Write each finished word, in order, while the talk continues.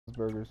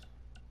Burgers.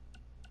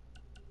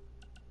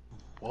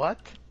 What?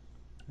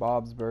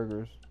 Bob's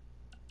Burgers.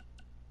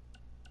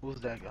 Who's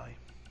that guy?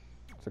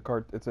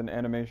 It's an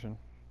animation.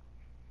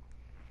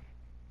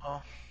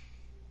 Oh.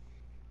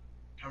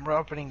 I'm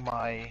opening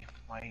my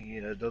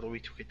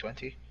doutorPRO3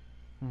 2K20.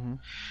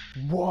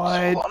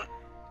 What? So,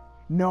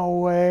 No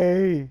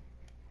way.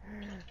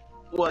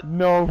 what?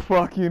 No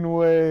fucking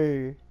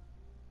way.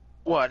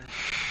 What?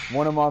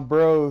 One of my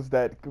bros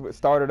that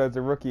started as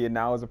a rookie and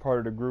now is a part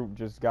of the group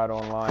just got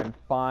online.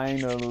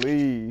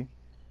 Finally.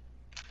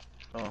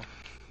 Oh,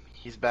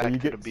 he's back So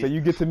to the beat.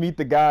 you get to meet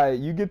the guy.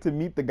 You get to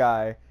meet the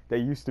guy that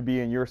used to be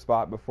in your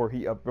spot before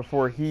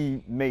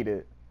he made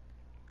it.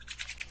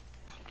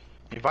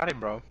 Invite him,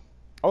 bro.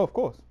 Oh, of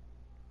course.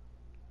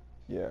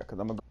 Yeah, because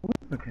I'm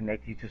to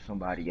connect you to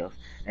somebody else,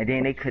 and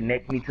then they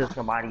connect me to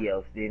somebody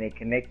else, then they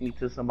connect me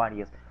to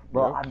somebody else.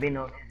 Bro, Yep. I've been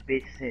on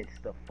this bitch since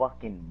the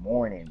fucking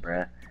morning,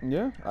 bro.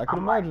 Yeah, I can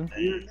I'm imagine. like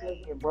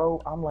irritated,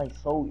 bro. I'm like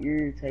so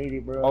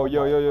irritated, bro. Oh,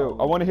 yo, like, yo, yo.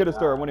 I want to hear the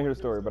story. I God. want to hear the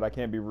story, but I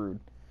can't be rude.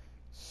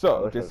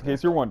 So, it's just in okay.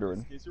 case you're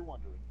wondering,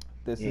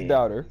 this is Yeah.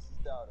 Doubter.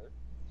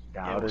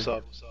 Yeah, what's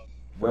up?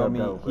 Feel What me?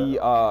 up,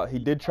 though, He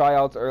did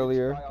tryouts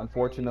earlier.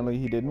 Unfortunately,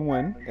 he didn't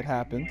win. It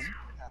happens.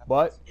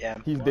 But Yeah.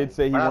 he did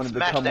say he But I wanted to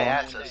smashed come their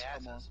on. asses.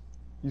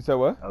 You said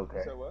what?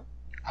 Okay.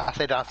 I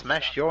said I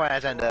smashed your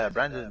ass and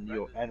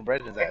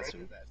Brandon's ass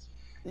too.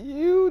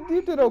 You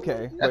did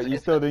okay, but you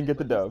still didn't get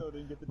the dub.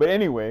 But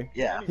anyway,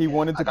 Yeah. he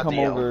wanted to I got come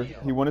the L. over.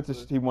 He wanted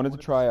to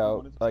try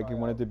out. Like he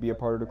wanted to be a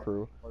part of the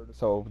crew.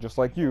 So just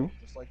like you,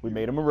 we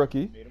made him a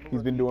rookie.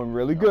 He's been doing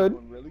really good.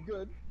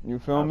 You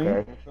feel me?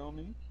 Okay.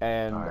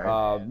 And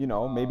Alright. you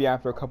know, maybe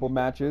after a couple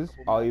matches,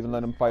 I'll even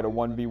let him fight a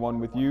 1v1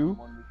 with you.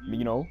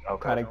 You know,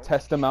 Okay. kind of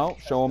test him out,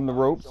 show him the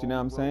ropes. You know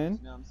what I'm saying?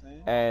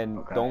 And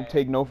Okay. don't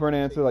take no for an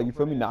answer. Like you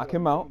feel me? Knock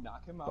him out.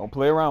 Don't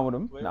play around with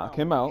him. Knock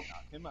him out.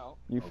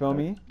 You feel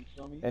me?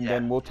 And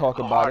then we'll talk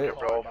Go about harder, it.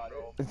 bro.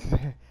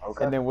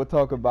 Okay. And then we'll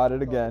talk about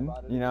it again.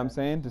 You know what I'm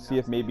saying? To see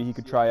if maybe he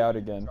could try out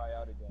again.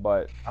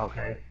 But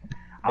Okay.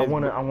 I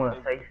wanna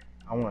say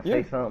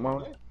Yeah. something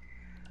on it.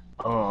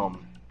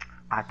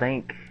 I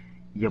thank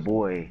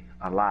YaBoyy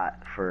a lot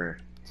for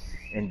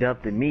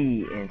inducting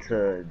me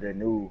into the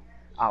new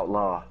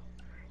outlaw,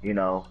 you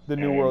know. the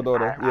New and World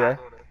Order. Yeah.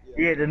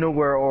 Yeah, the new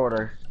world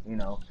order, you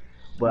know.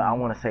 But I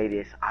want to say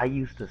this: I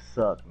used to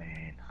suck,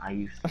 man. I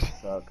used to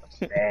suck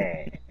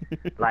bad.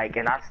 Like,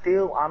 and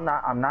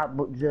I'm not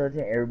judging.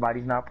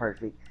 Everybody's not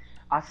perfect.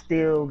 I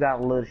still got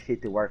a little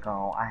shit to work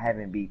on. I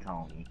haven't beat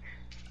Tony.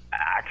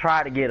 I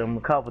tried to get him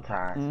a couple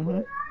times,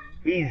 but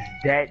he's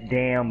that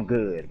damn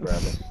good,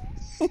 brother.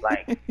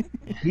 Like,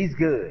 he's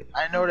good.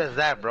 I noticed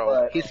that, bro.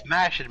 But- He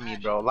smashed me,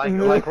 bro. Like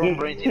Roman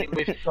Reigns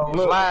with So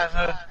look-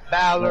 Lesnar,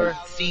 Balor,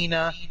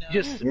 Cena.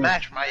 Just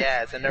smashed my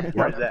ass and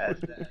everybody's ass.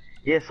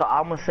 Yeah, so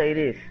I'm gonna say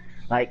this: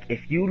 like,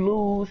 if you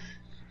lose,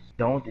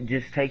 don't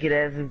just take it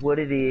as what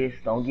it is.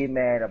 Don't get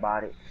mad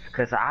about it,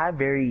 cause I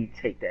very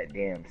take that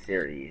damn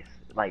serious.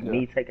 Like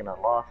me taking a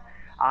loss,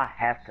 I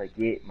have to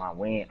get my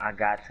win. I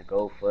got to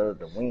go for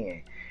the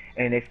win.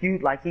 And if you,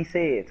 like he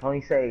said, Tony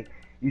say,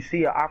 you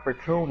see an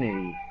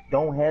opportunity,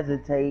 don't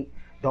hesitate,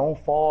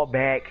 don't fall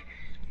back.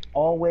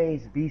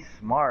 Always be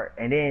smart.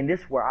 And then this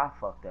is where I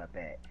fucked up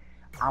at.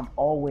 I'm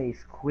always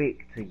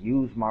quick to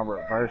use my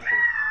reversals,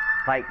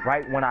 like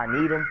right when I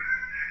need them.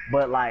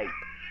 But like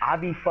I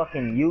be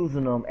fucking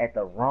using them at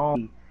the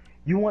wrong.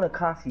 You want to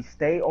constantly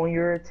stay on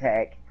your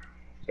attack.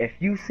 If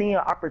you see an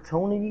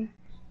opportunity,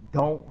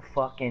 don't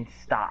fucking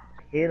stop.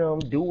 Hit them.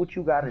 Do what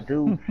you gotta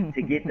do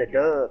to get the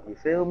dub. You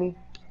feel me?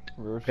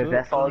 Because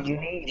that's all you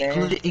need,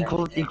 man.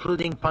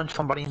 Including punch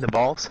somebody in the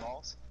balls.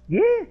 Yeah.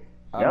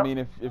 I Yep. mean,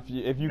 if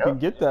you can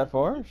get that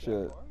far,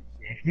 shit.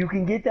 If you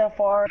can get that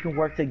far, you can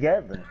work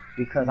together.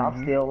 Because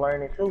I'm still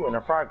learning too in the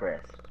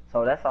progress.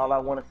 So that's all I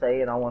want to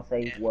say, and I want to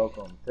say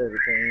welcome to the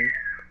team.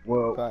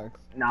 Well, Facts.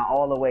 not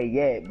all the way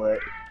yet, but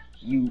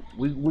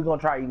we gonna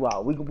try you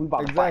out. We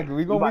about to fight. Exactly.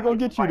 We gonna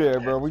get you there,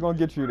 bro. We gonna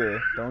get you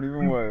there. Don't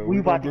even worry. We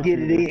about to get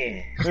it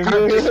in.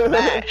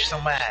 Smash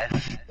some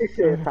ass.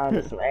 It's time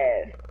to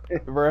smash.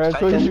 Bro, that's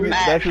his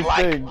Smash,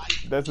 thing.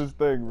 That's his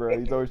thing, bro.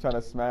 He's always trying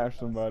to smash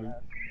somebody.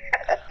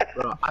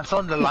 Bro, I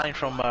saw the line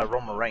from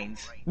Roman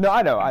Reigns. No,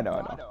 I know.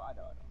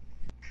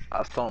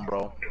 I saw him,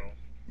 bro.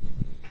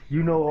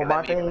 You know what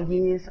my thing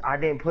is? I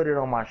didn't put it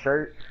on my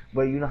shirt,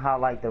 but you know how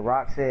like The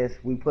Rock says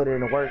we put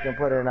in the work and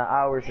put in the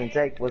hours and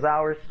take was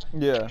ours?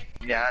 Yeah.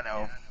 Yeah, I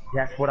know.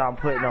 That's what I'm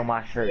putting on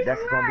my shirt.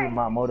 That's gonna be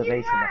my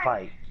motivation to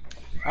fight.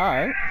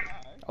 Alright.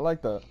 I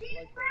like that.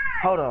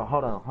 Hold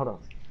on.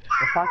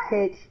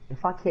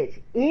 If I catch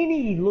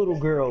any little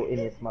girl in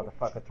this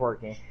motherfucker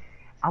twerking,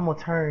 I'm gonna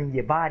turn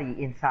your body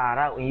inside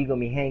out and you're gonna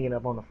be hanging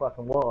up on the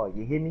fucking wall.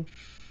 You hear me?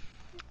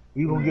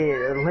 You gonna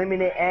get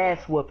limited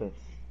ass whoopings.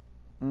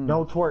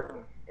 No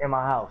twerking in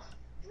my house.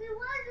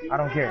 I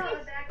don't care.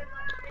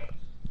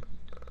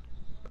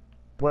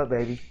 What,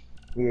 baby?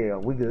 Yeah,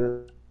 we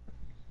good.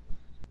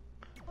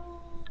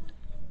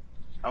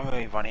 I'm gonna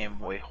invite him.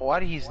 Wait,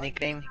 what is his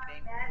nickname?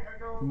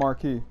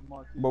 Marquis.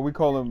 But we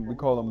call him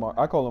Mark.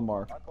 I call him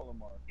Mark.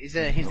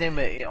 His name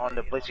on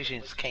the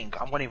PlayStation is King.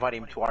 I'm gonna invite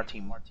him to our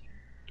team.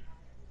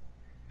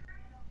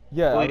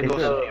 Yeah, I Will you already go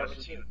did. to your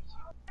team?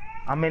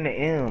 I'm in the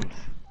M's.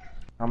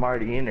 I'm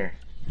already in there.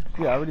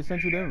 Yeah, I already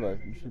sent you the invite.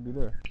 You should be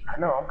there. I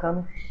know, I'm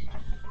coming.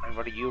 I'm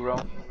invite you, bro.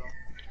 Come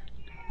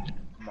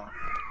on.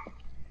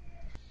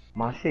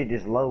 My shit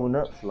just loading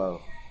up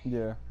slow.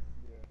 Yeah.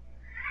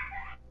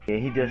 Yeah,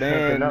 he just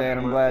sent another Man,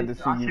 I'm one. glad to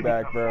see you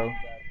back, bro.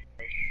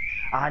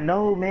 I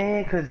know,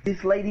 man, cause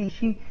this lady,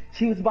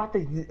 she was about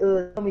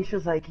to tell me, she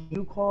was like, "Can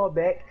you call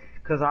back?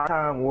 Cause our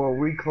time where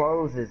we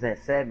close is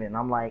at 7."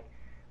 I'm like,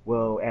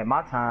 well, at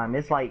my time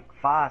it's like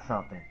 5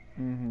 something.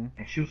 And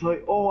she was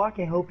like, "Oh, I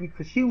can help you,"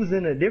 cause she was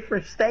in a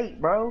different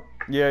state, bro.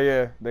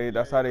 Yeah.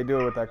 That's how they do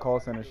it with that call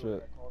center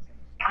shit.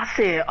 I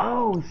said,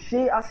 "Oh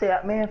shit!" I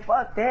said, "Man,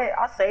 fuck that."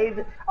 I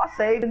saved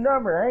the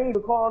number. I ain't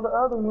even called the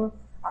other one.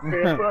 I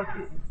said, "Fuck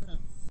it."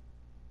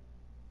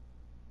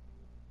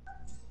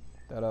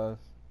 That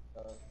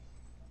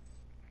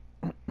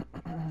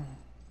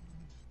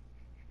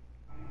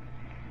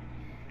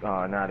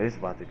Oh, now this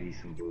about to be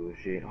some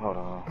bullshit. Hold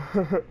on.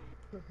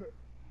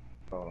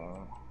 Hold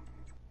on.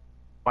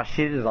 My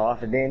shit is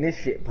off, and then this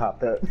shit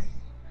popped up.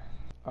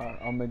 Alright,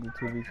 I'll make the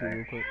 2v2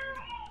 real quick.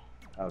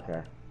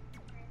 Okay.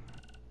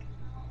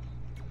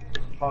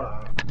 Hold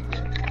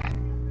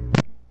on.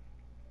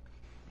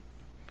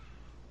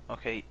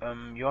 Okay.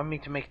 You want me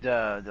to make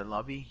the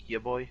lobby,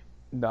 YaBoyy?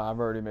 Nah, I've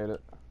already made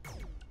it.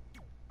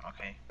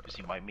 Okay. Just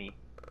invite me.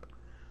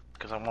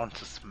 Because I want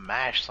to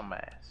smash some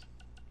ass.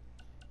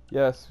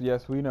 Yes,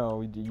 we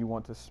know. You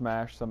want to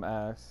smash some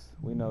ass.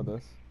 We know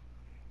this.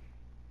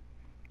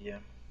 Yeah.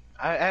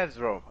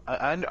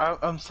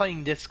 I'm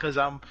saying this because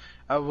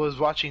I was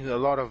watching a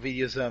lot of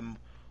videos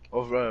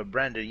of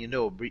Brandon. You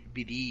know,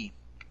 BDE.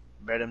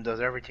 Brandon does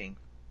everything.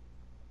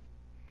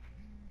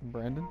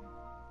 Brandon?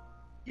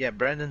 Yeah,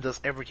 Brandon does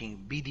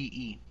everything.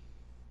 BDE.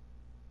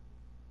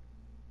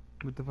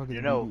 What the fuck is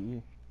You know.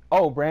 BDE?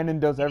 Oh, Brandon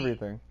does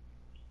everything.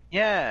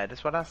 Yeah,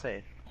 that's what I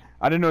said.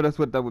 I didn't know that's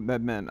what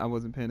that meant. I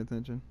wasn't paying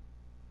attention.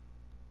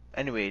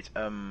 Anyways,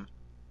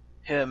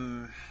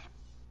 him.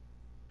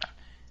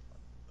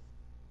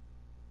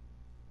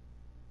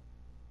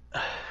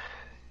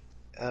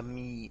 I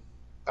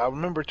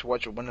remember to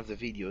watch one of the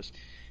videos,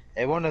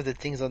 and one of the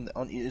things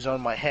is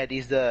on my head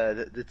is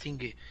the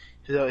thing.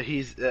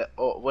 He's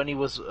when he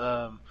was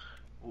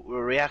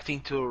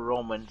reacting to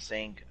Roman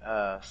saying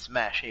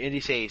smash, and he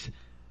says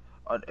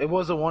it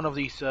was one of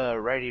these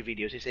Reddit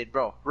videos. He said,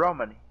 "Bro,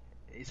 Roman,"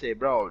 he said,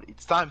 "Bro,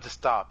 it's time to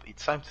stop.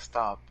 It's time to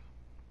stop."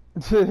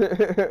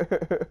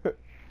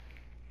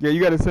 Yeah, you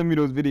gotta send me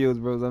those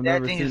videos, bros. I've That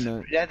never thing seen is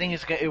that. that thing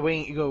is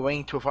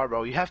going too far,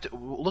 bro. You have to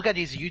look at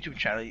his YouTube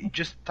channel. You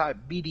just type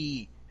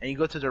BDE and you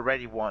go to the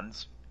Reddit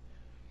ones,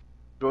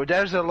 bro.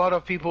 There's a lot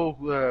of people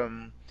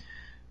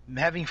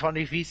having fun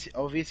of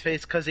his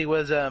face because he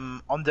was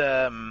on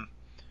the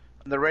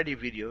Reddit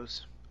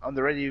videos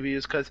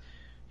because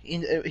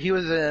he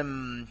was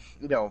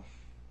you know,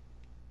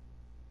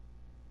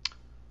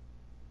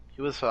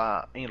 he was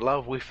in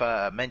love with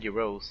Mandy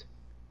Rose.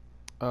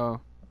 Oh.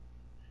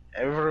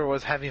 Everyone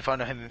was having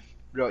fun of him,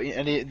 bro.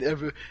 And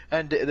every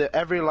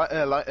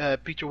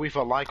picture with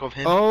a like of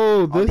him.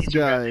 Oh, on this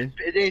Instagram,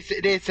 guy.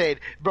 They said,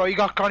 bro, you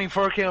got caught in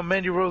 4K on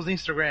Mandy Rose's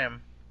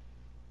Instagram.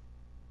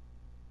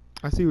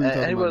 I see what you're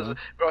And talking it about. was,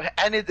 bro,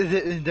 and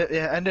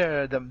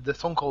the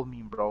Stone Cold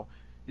meme, bro,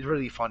 is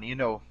really funny. You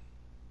know,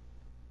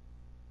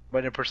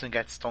 when a person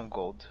gets Stone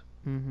Cold.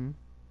 Mm-hmm.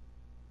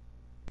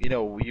 You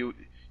know,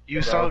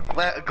 you saw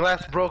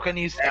glass broken.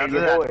 You Hey, after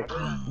your that.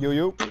 boy.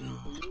 Yo.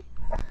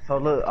 So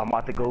look, I'm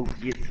about to go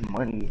get some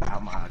money out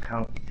of my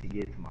account to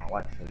get to my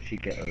wife so she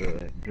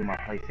can do my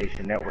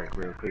PlayStation Network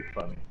real quick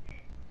for me.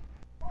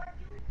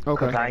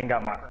 Okay. Cause I ain't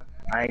got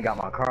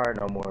my card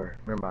no more.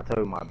 Remember I told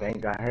you my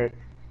bank got hacked?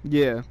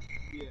 Yeah.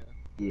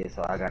 Yeah,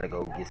 so I gotta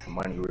go get some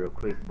money real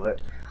quick, but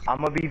I'm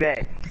gonna be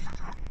back.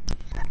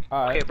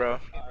 Alright. Okay, bro.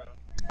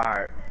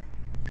 Alright.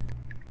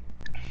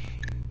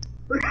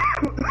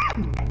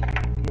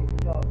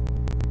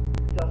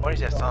 What is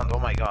that sound? Oh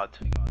my god.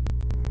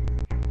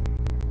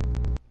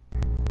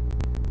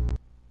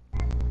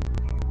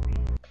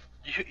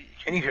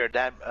 Can you hear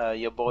that,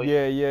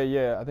 YaBoyy?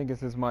 Yeah. I think it's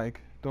his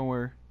mic. Don't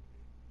worry.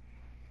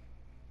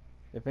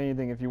 If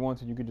anything, if you want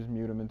to, you could just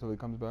mute him until he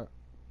comes back.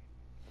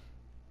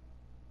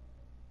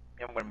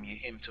 Yeah, I'm gonna mute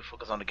him to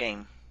focus on the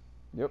game.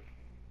 Yep.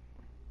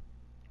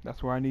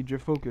 That's where I need your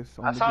focus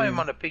on I the saw game. him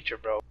on the picture,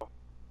 bro.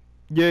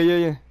 Yeah.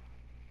 I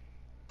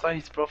saw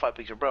his profile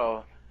picture,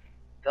 bro.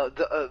 I'm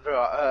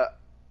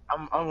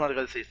not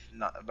gonna say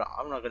bro,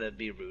 I'm not gonna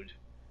be rude.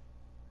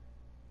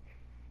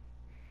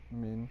 I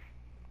mean,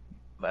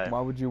 But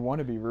why would you want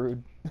to be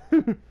rude?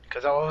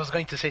 because I was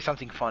going to say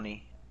something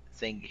funny,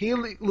 saying he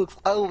looks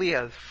ugly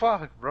as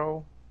fuck,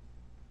 bro.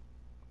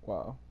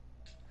 Wow.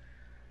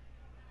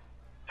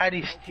 How do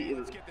you steal?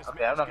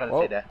 Okay, I'm not gonna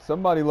Well, say that.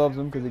 somebody loves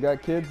him because he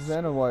got kids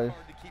and a wife.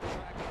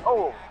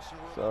 Oh,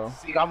 So.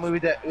 he got me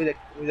with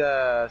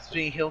a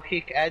swing heel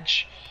kick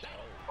edge.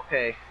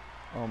 Okay,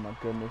 Oh my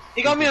goodness.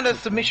 he got me on the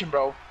submission,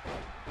 bro.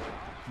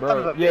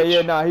 Bro,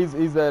 yeah, nah, he's that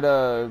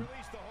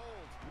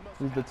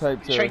he's the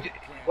type to.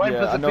 When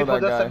Yeah, I know people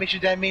that do guy. submission,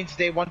 that means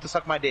they want to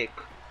suck my dick.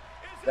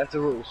 That's the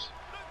rules.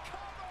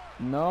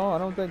 No, I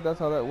don't think that's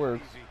how that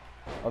works.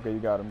 Okay, you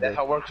got him. That's Good.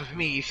 how it works with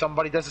me. If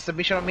somebody does a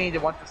submission on me,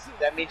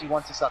 that means he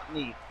wants to suck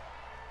me.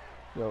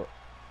 Yo.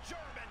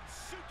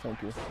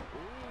 Thank you.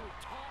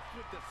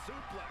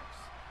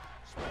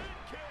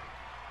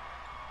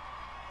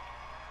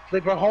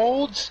 Flipper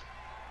holds.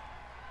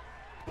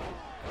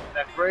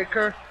 That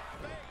breaker.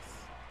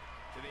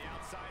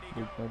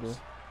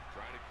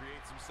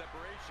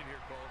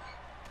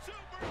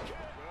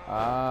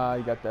 Ah,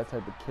 you got that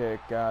type of kick.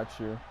 Got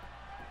you.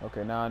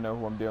 Okay, now I know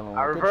who I'm dealing with.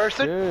 I reverse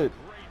it. Shit.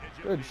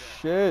 Good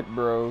shit,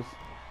 bros.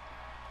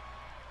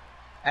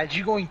 As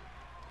you going,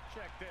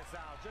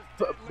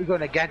 we're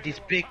gonna get this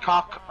big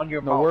cock on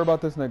your mouth. No, worry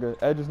about this nigga.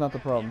 Edge is not the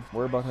problem.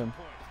 Worry about him.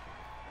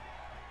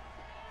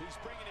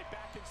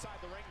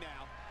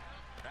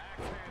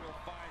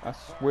 I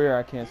swear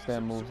I can't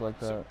stand moves like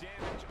that.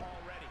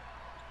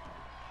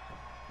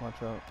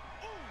 Watch out.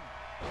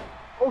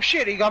 Oh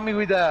shit, he got me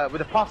with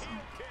a possum.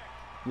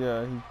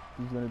 Yeah,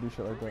 he's gonna do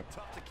shit like that.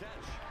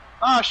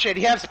 Oh shit,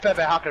 he has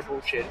Pepe Hacker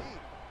bullshit.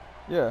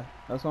 Yeah,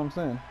 that's what I'm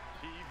saying.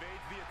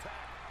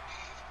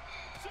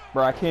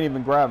 Bro, I can't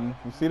even grab him.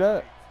 You see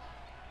that?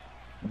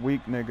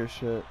 Weak nigga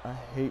shit. I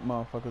hate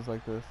motherfuckers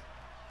like this.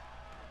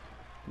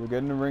 You'll get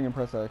in the ring and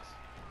press X.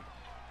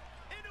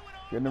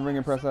 Get in the ring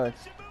and press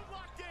X.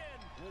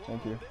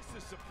 Thank you.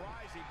 This is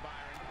surprising,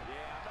 Byron.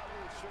 Yeah, I'm not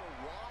really sure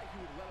why he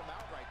would let him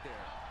out right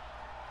there.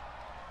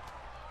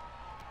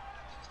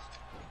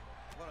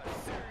 What a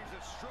series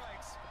of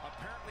strikes.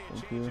 Apparently a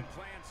change in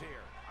plans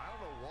here. I don't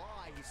know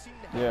why. He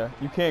seemed to have... Yeah,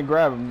 you can't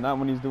grab him, not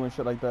when he's doing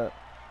shit like that.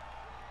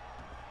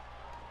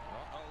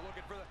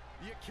 Looking for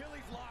the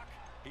Achilles lock.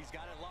 He's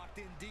got it locked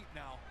in deep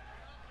now.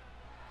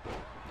 Oh,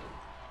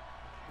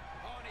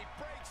 and he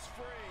breaks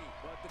free.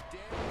 But the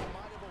damage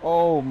might have...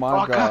 Oh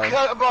my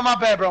god. Bro, my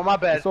bad, bro, my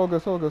bad. It's all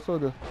good, so good, so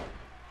good.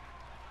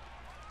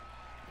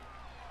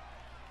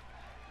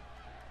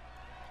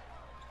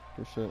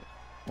 Good shit.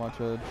 Watch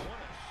Edge.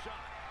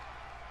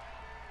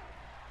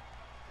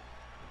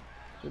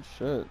 Good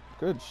shit.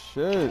 Good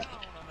shit.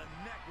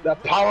 The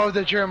power of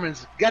the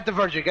Germans. Get the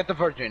virgin, get the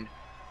virgin.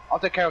 I'll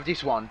take care of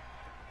this one.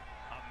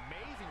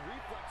 Amazing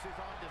reflexes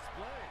on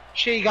display.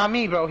 Shit, he got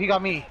me, bro. He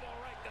got me.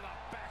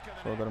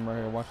 So I got him right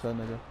here. Watch that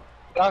nigga.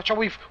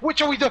 What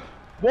shall we do?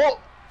 Wolf?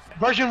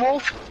 Virgin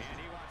Wolf? And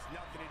he wants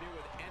nothing to do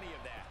with any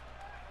of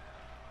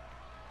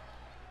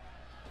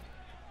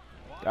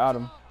that. Got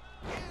him.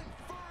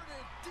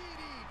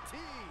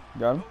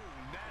 Got him?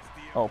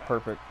 Oh,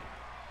 perfect.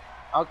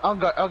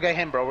 I'll get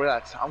him, bro.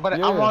 Relax. I'm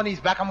Yeah. on his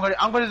back. I'm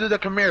gonna do the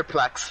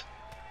Khmerplex.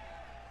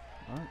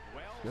 Alright.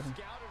 Get him.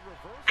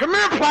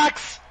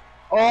 Khmerplex!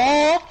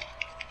 Oh!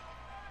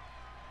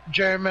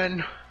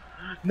 German.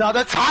 Now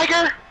the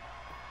Tiger!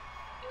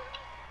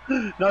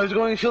 Now he's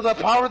going to feel the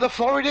power of the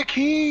Florida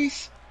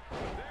Keys.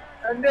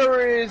 And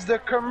there is the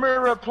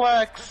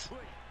Khmerplex.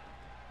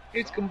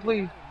 It's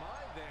complete.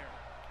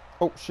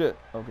 Oh shit.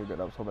 Okay, good.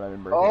 I was hoping I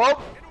didn't break it.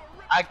 Oh!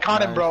 I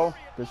caught him, bro.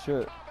 Good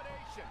shit.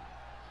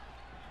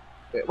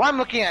 Wait, what I'm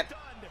looking at?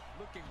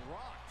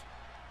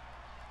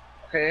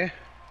 Okay.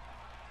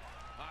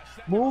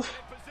 Move.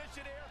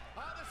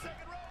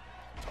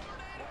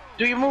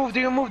 Do you move? Do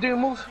you move? Do you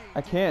move?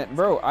 I can't,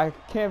 bro. I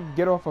can't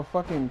get off a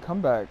fucking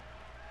comeback.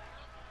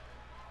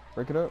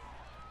 Break it up.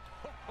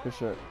 Good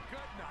shit.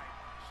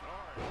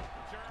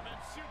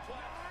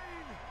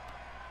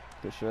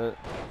 Good shit.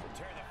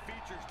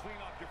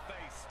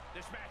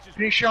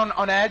 Finish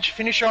on edge.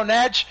 Finish on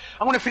edge.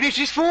 I'm gonna finish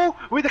this fool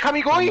with the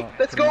Kamigoy.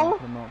 Let's go.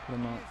 Put him out. Put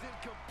him out.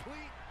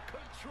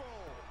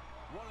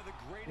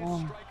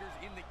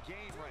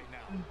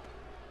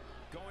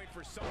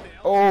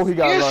 Oh, he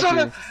got Yes,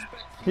 lucky.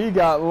 He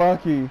got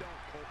lucky.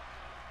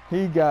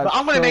 He got. But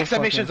I'm gonna so make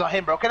submissions fucking... on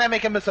him, bro. Can I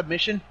make him a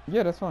submission?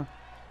 Yeah, that's fine.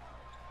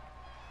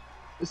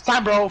 It's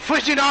time, bro.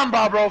 Fusion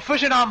armbar, bro.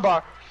 Fusion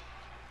armbar.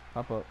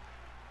 Hop up.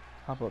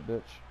 Hop up,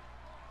 bitch.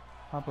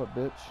 Hop up,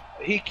 bitch.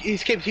 He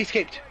escaped. He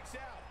escaped. He's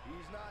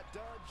not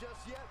done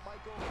just yet,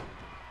 Michael.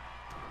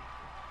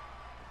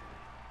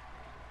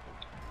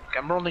 Okay,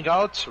 I'm rolling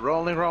out.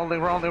 Rolling.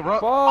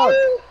 Fuck!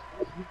 Oh!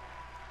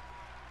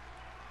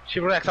 She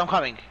relax. I'm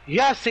coming. He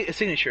has a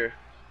signature.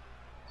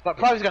 But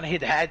probably gonna hit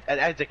the head at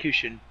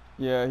execution.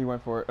 Yeah, he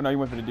went for it. Oh, no, he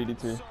went for the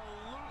DDT.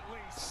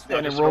 No,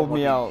 And it just rolled one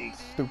me more out, DDT.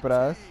 stupid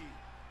ass.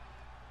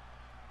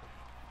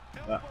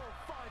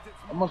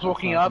 Almost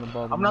walking not up. gonna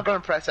bother I'm me. not gonna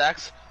press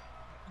X.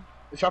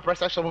 If I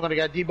press X, I'm gonna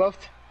get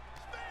debuffed.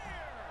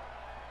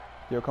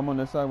 Yo, come on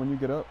this side when you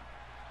get up.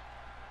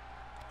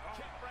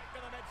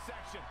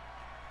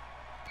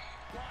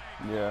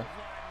 Yeah.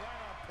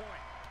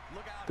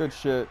 Good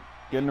shit.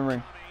 Get in the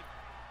ring.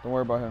 Don't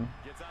worry about him.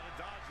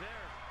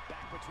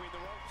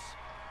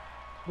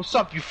 What's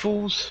up, you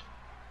fools?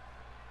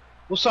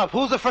 What's up?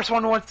 Who's the first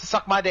one who wants to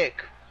suck my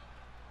dick?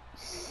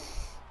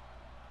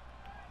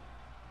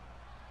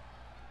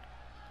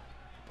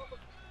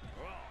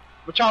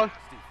 Watch out.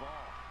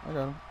 I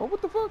got him. Oh,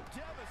 what the fuck?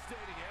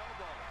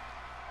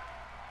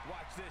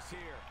 this here.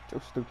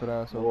 Your stupid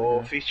ass over Whoa,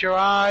 here. feast your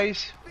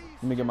eyes.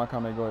 Let me get my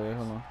comment go ahead.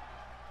 Hold on.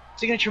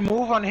 Signature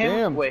move on him.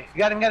 Damn. Wait,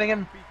 got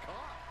him.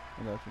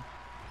 I got you.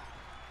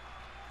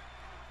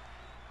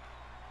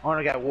 I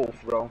wanna get Wolf,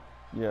 bro.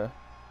 Yeah.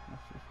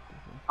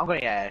 I'm gonna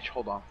get Edge.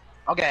 Hold on.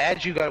 I'll get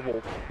Edge. You got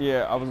Wolf.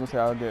 Yeah, I was gonna say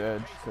I'll get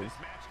Edge because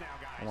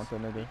I want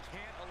that nigga. Can't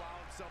allow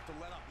himself to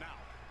let up now.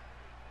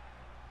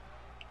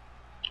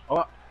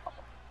 Oh.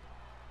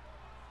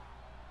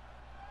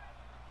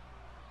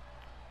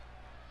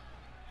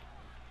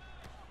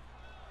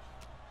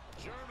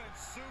 German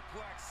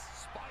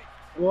suplex spike.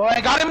 Well,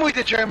 I got him with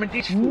the German.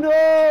 No!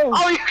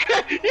 Oh,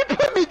 you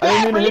put me I down.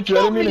 didn't mean to hit you.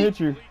 I didn't mean to me. hit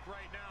you.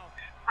 Right now.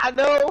 I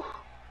know.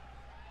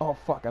 Oh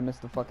fuck! I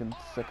missed the fucking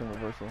second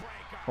reversal.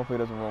 Hopefully it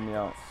doesn't roll me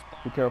out.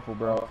 Be careful,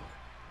 bro.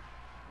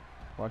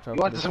 Watch out.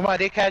 You want to talk about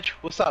dick catch?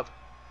 What's up?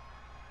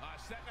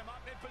 Setting him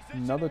up in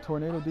position. Another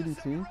tornado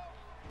DDT?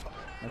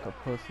 Like a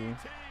pussy.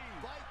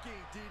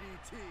 Viking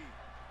DDT.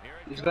 Here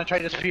it He's gonna try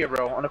this spear,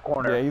 bro, on the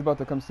corner. Yeah, he's about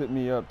to come sit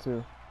me up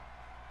too.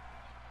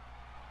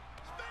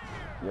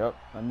 Yep,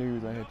 I knew he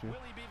was gonna hit you.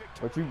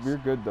 But you're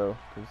good though,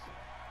 cause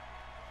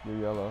you're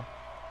yellow.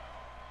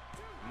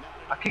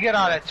 I can get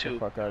out of that Get too. the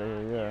fuck out of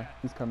here, yeah.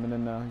 He's coming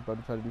in now. He's about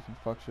to try to do some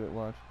fuck shit.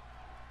 Watch.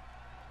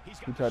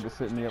 He tried to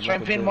sit me up. Try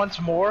like and a pin bitch. once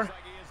more. Looks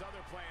like he has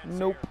other plans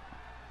Nope.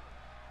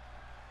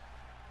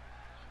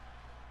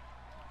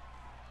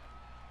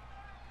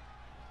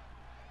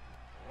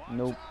 here.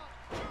 Nope.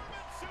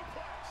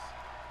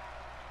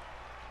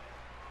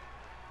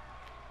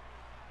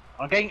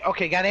 Okay,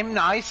 okay, got him.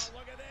 Nice.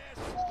 Look at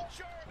this.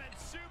 German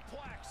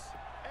suplex.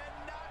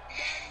 And not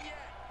done yet.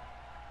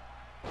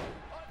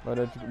 Let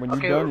it. When you're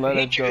Okay, done, let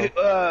it hit go.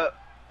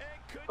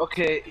 you,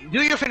 okay,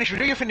 do your finisher.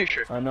 Do your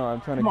finisher. I know.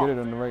 I'm trying to Come get on.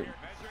 it on the right.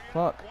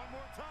 Fuck. One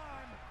more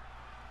time.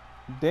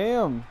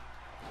 Damn.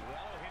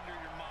 That'll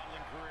hinder your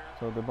modeling career.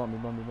 So they bumped me.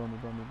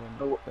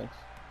 No. Thanks.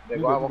 There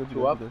You you go, I good, walked good, you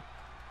good, up. good.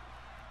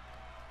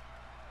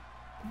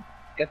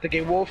 Get the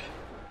gay wolf.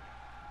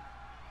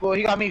 Well,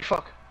 he got me.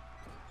 Fuck.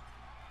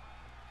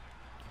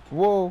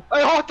 Whoa.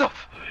 Hey, what the?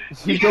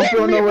 You don't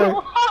feel no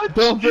way.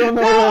 Don't feel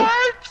no way.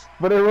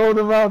 But it rolled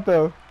him out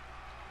though.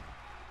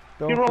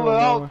 Don't He feel rolled it no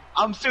out. way.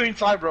 I'm still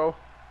inside, bro.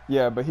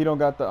 Yeah, but he don't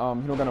got the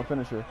he don't got no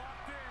finisher.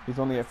 He's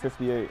only at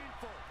 58.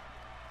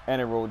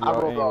 And it rolled you I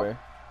out rolled out. anyway.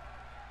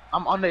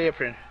 I'm on the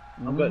apron.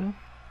 I'm good. Mhm.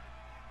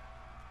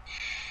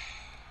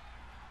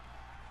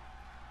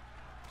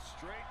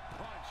 Straight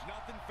punch,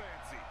 nothing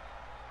fancy.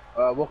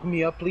 Welcome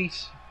me up,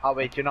 please. Oh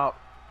wait, you're not.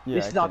 Yeah,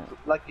 This I is not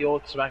can't. like the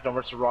old SmackDown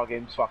vs. Raw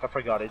games. Fuck, I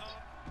forgot it.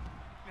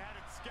 Had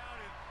it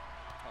scouted.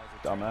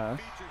 Dumbass.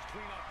 Features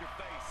clean off your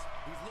face.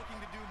 He's looking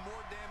to do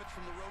more damage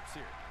from the ropes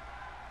here.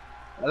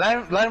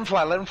 Let him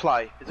fly. Let him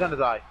fly. He's gonna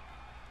die.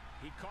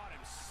 He caught him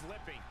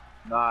slipping.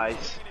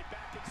 Nice. Bringing it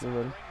back inside You the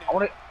ready? ring I now.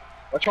 wanna.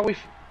 Watch how we.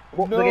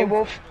 No. The gay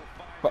wolf.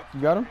 Fuck,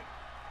 you got him?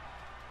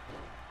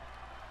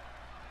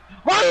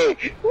 Why?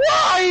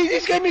 Why?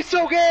 This game is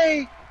so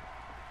gay.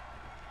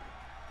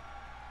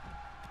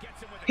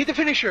 Gets him with a Hit the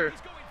finisher.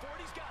 He's going for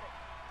it. He's got it.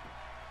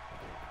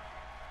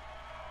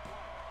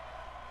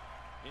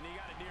 And he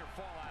got a near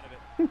fall out of it.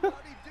 How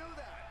did he do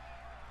that?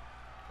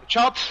 Watch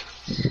out.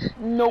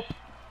 Nope.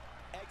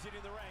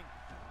 Exiting the ring.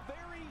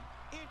 Very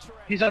interesting.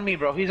 He's on me,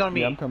 bro. He's on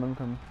me. Yeah, I'm coming.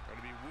 Going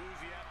to be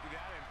woozy after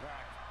that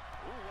impact.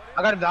 Ooh, what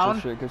I got him down.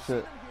 Good shit, good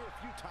shit. Been here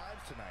a few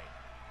times tonight.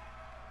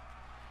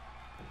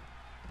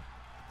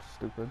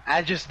 Stupid.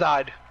 I just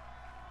died.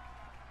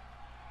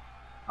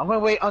 I'm gonna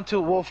wait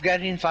until Wolf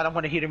gets inside. I'm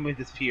gonna hit him with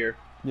the spear.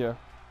 Yeah.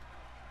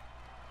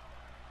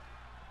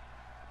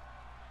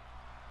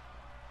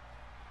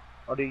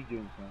 What are you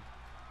doing, man?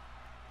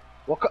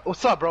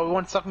 What's up, bro? You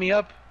want to suck me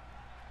up?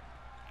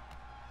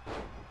 Big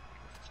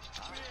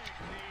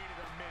knee to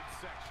the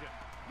midsection.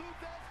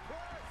 Luthez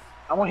press.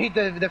 I want to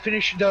hit the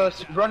finish, the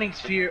running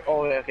spear.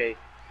 Oh, okay.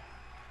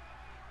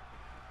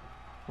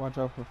 Watch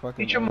out for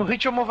fucking. Hit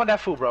your move on that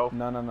fool, bro.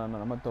 No. I'm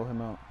gonna throw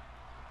him out.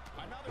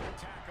 Another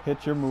attack.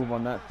 Hit your move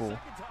on that fool.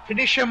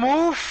 Finish your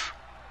move.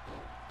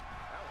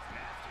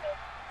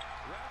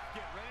 Ref,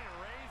 get ready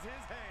to raise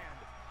his hand.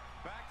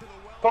 Back to the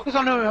well. Focus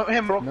on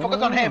him, bro. No, Focus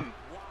no, on no. him.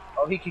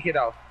 Oh, he kicked it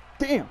out.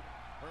 Damn.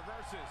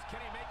 Reverses. Can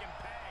he make him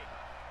pay?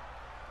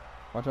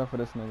 Watch out for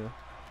this nigga.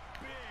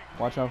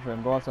 Watch out for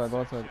him. Go outside.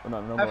 Oh,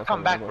 no, go Have outside,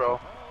 come back, go bro.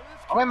 outside.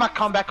 I'm gonna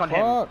comeback on him.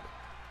 Fuck.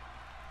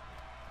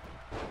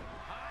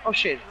 Oh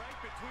shit.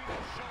 Right between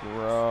the shoulders.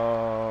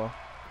 Bro.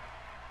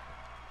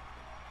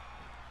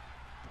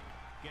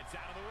 Gets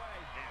out of the way.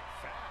 And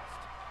fast.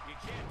 You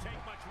can't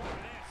take much more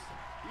of this.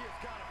 He has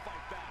got to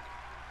fight back.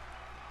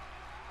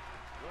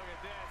 Look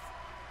at this.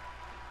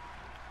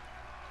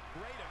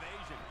 Great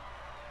evasion.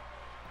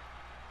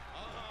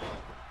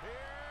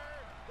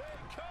 Here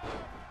they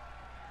come.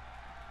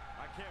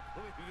 I can't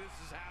believe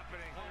this is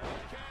happening.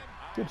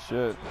 Good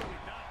shit. Absolutely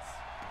nuts.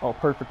 Oh,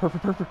 perfect.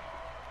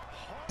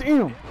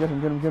 Damn. Get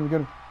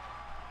him.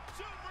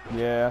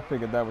 Yeah, I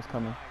figured that was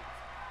coming.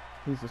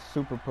 He's a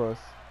super puss.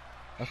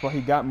 That's why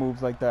he got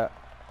moves like that.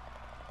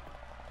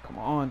 Come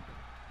on.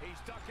 He's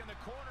stuck in the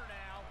corner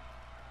now.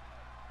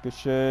 Good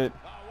shit.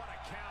 Oh, what a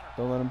counter.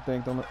 Don't let him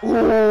think. Don't let.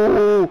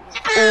 Ooh!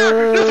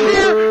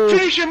 Ooh!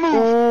 Finish your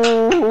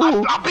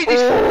move! I'll beat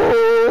this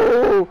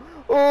fool!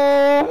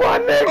 Oh, my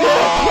nigga!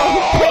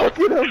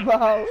 What I'm talking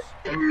about?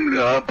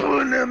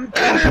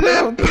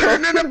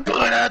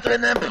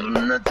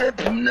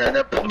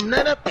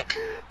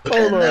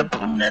 Hold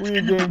on. We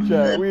in game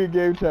chat. We in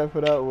game chat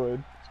for that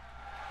one.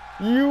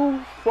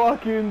 You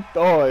fucking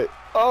thought.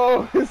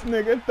 Oh, this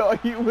nigga thought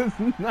he was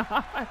nice.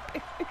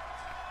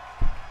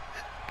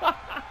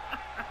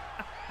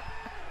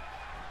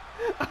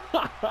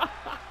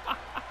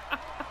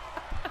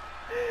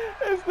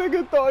 This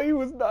nigga thought he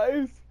was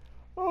nice.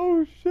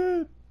 Oh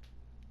shit.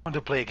 I want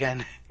to play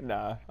again.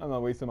 Nah, I'm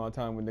not wasting my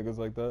time with niggas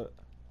like that.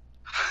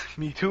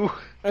 Me too.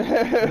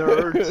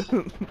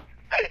 Nerds.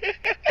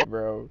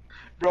 Bro.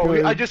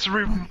 Bro, I just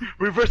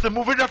reversed the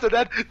move and after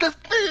that.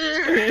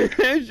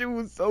 That shit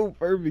was so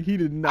perfect. He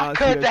did not. I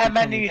cut that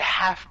man in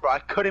half, bro. I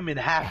cut him in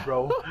half,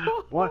 bro.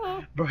 What?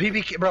 Bro, he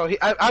became, bro.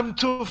 I'm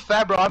too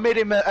fat, bro. I made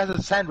him as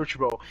a sandwich,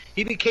 bro.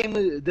 He became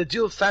the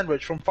Jill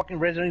sandwich from fucking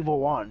Resident Evil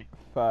 1.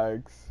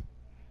 Facts.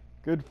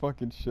 Good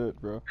fucking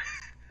shit, bro.